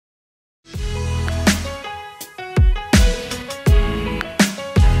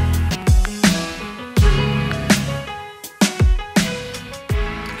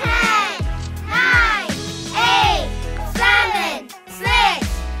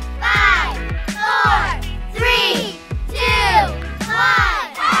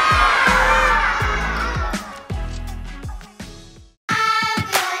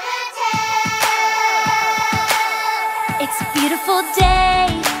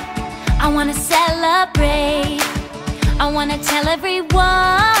wanna celebrate. I wanna tell everyone,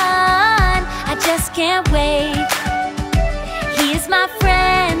 I just can't wait. He is my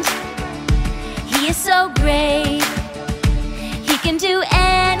friend, he is so great. He can do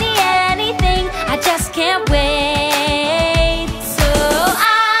anything, I just can't wait. So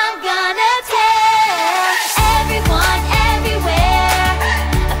I'm gonna tell everyone, everywhere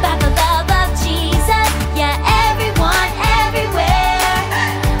about the love of Jesus. Yeah, everyone, everywhere.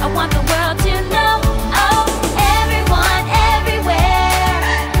 I want the world to know. Oh, everyone, everywhere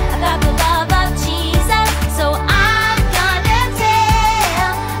about the love of Jesus. So I'm gonna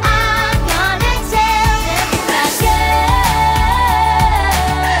tell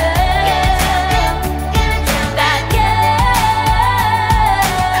that girl.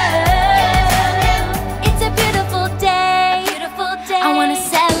 It's a beautiful day. I wanna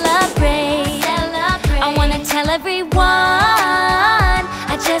celebrate. I wanna tell everyone,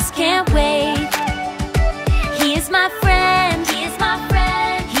 I just can't wait. He is my friend, he is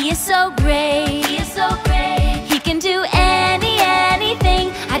so great. He can do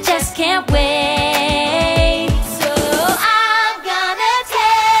anything, I just can't wait. So I'm gonna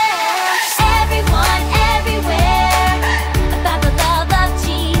tell everyone, everywhere about the love of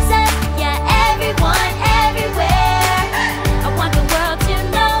Jesus. Yeah, everyone, everywhere. I want the world to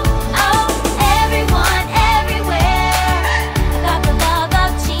know. Oh, everyone, everywhere about the love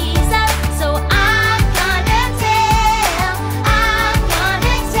of Jesus. So I'm gonna tell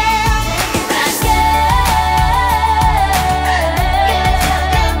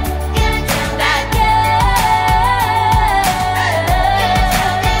that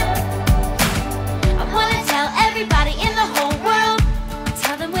I wanna tell everybody in the whole world,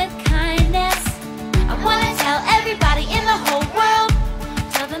 tell them with kindness. I wanna tell everybody in the whole world,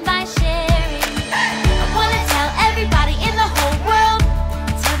 tell them by sharing. I wanna tell everybody in the whole world,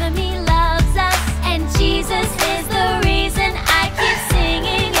 tell them he loves us, and Jesus is the reason I keep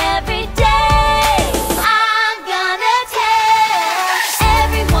singing every day. I'm gonna tell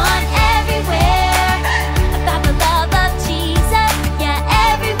everyone, everywhere about the love of Jesus. Yeah,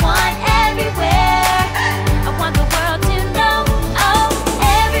 everyone, everywhere. I want the world to know. Oh,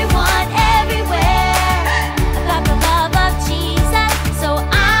 everyone, everywhere about the love of Jesus. So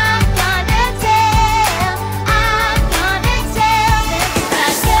I'm gonna tell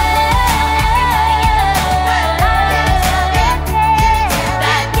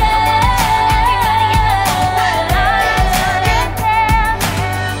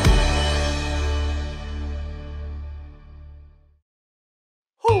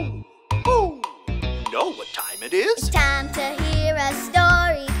Who? Know what time it is? Time to hear a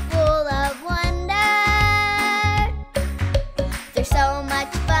story full of wonder. There's so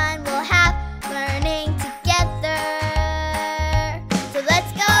much fun we'll have learning together. So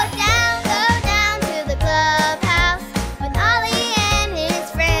let's go down to the clubhouse with Ollie and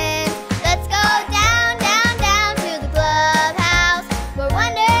his friends. Let's go down to the clubhouse where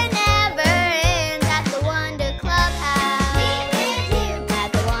wonder never ends at the Wonder Clubhouse.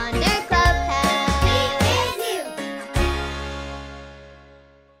 At the Wonder Clubhouse.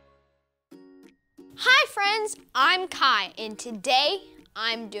 Hi friends, I'm Kai, and today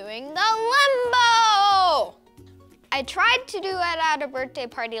I'm doing the limbo! I tried to do it at a birthday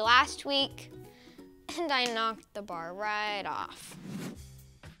party last week, and I knocked the bar right off.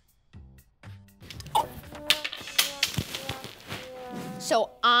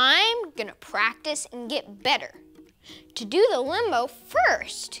 So I'm gonna practice and get better. To do the limbo,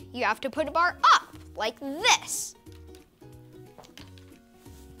 first, you have to put a bar up, like this.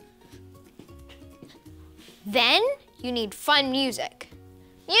 Then you need fun music.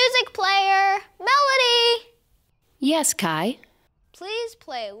 Music player, Melody! Yes, Kai. Please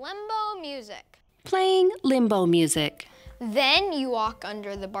play limbo music. Playing limbo music. Then you walk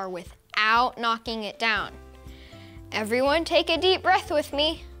under the bar without knocking it down. Everyone take a deep breath with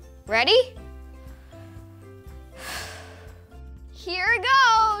me. Ready? Here it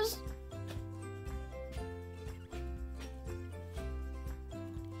goes.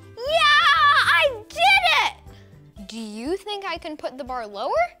 Yeah, I did it! Do you think I can put the bar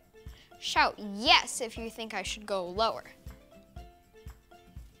lower? Shout yes if you think I should go lower.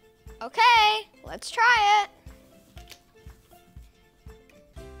 Okay, let's try it.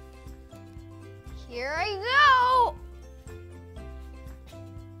 Here I go.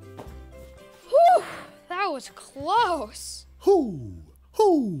 Whew, that was close. Who?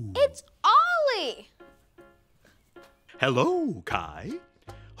 It's Ollie. Hello, Kai.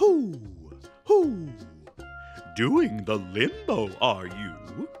 Who? Doing the limbo, are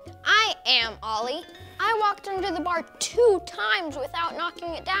you? I am, Ollie. I walked under the bar 2 times without knocking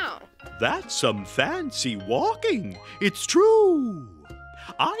it down. That's some fancy walking. It's true.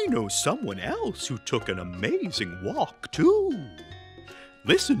 I know someone else who took an amazing walk, too.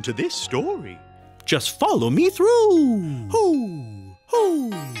 Listen to this story. Just follow me through. Hoo, hoo.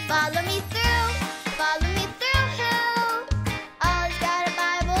 Follow me through, follow me through, who? Ollie's got a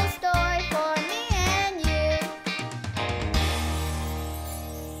Bible story for me and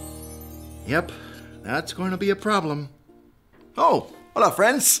you. Yep, that's going to be a problem. Oh, hello,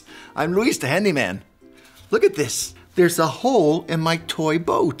 friends. I'm Luis the handyman. Look at this. There's a hole in my toy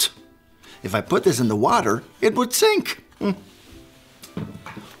boat. If I put this in the water, it would sink.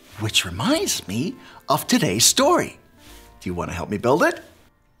 Which reminds me of today's story. Do you want to help me build it?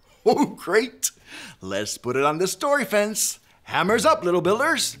 Oh, great. Let's put it on the story fence. Hammers up, little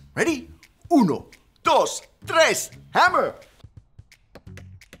builders. Ready? Uno, dos, tres, hammer.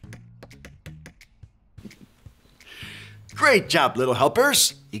 Great job, little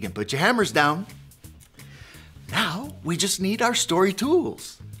helpers. You can put your hammers down. Now, we just need our story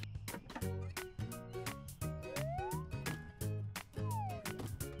tools.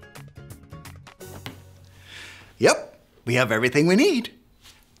 Yep, we have everything we need.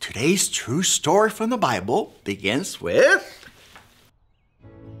 Today's true story from the Bible begins with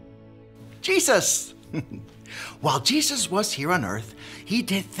Jesus. While Jesus was here on earth, he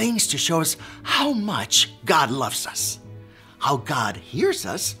did things to show us how much God loves us, how God hears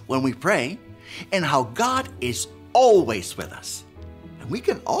us when we pray, and how God is always with us. And we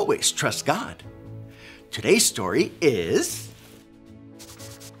can always trust God. Today's story is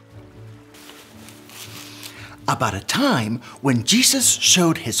about a time when Jesus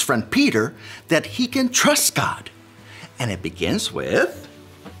showed his friend Peter that he can trust God. And it begins with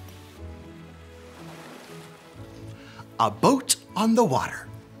a boat on the water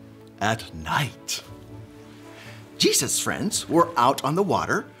at night. Jesus' friends were out on the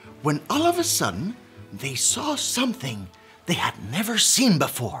water when all of a sudden they saw something they had never seen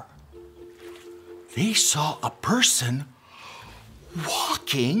before. They saw a person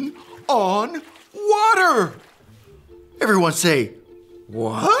walking on water. Everyone say,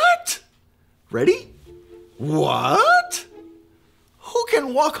 what? Ready? What? Who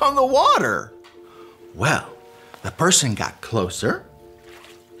can walk on the water? Well, the person got closer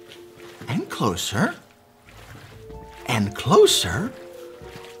and closer and closer.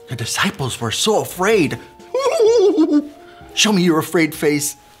 The disciples were so afraid. Show me your afraid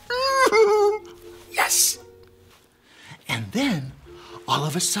face. Yes. And then, all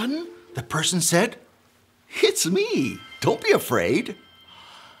of a sudden, the person said, it's me. Don't be afraid.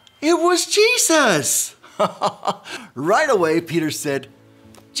 It was Jesus. Right away, Peter said,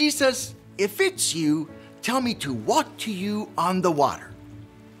 Jesus, if it's you, tell me to walk to you on the water.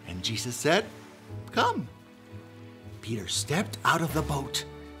 And Jesus said, come. Peter stepped out of the boat.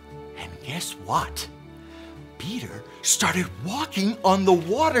 And guess what? Peter started walking on the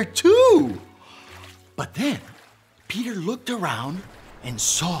water too. But then Peter looked around and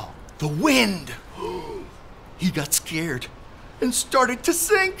saw the wind. He got scared and started to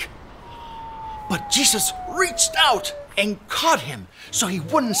sink. But Jesus reached out and caught him so he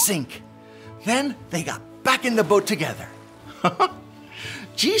wouldn't sink. Then they got back in the boat together.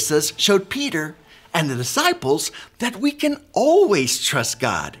 Jesus showed Peter and the disciples that we can always trust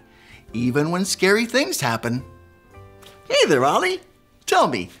God, even when scary things happen. Hey there, Ollie. Tell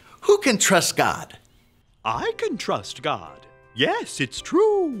me, who can trust God? I can trust God. Yes, it's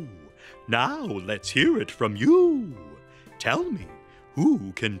true. Now let's hear it from you. Tell me,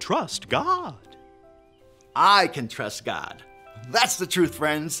 who can trust God? I can trust God. That's the truth,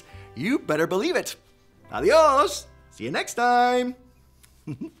 friends. You better believe it. Adios. See you next time.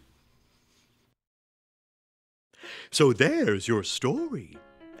 So there's your story,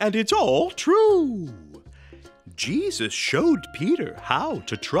 and it's all true. Jesus showed Peter how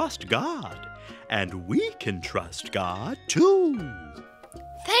to trust God, and we can trust God too.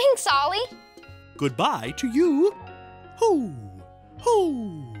 Thanks, Ollie. Goodbye to you. Hoo,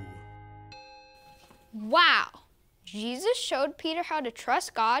 hoo. Wow. Jesus showed Peter how to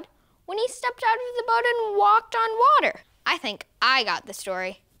trust God when he stepped out of the boat and walked on water. I think I got the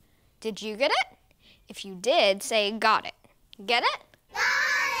story. Did you get it? If you did, say got it. Get it? Got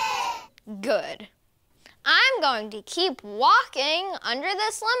it! Good. I'm going to keep walking under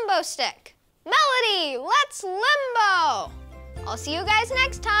this limbo stick. Melody, let's limbo! I'll see you guys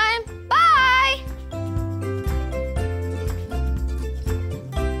next time. Bye!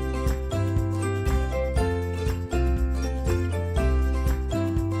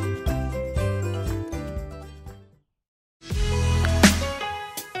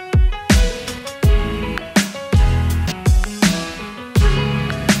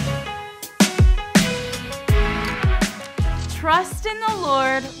 Trust in the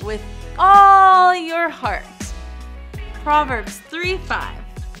Lord with all your heart. Proverbs 3:5.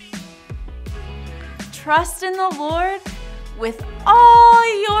 Trust in the Lord with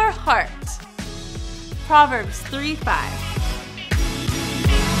all your heart. Proverbs 3:5.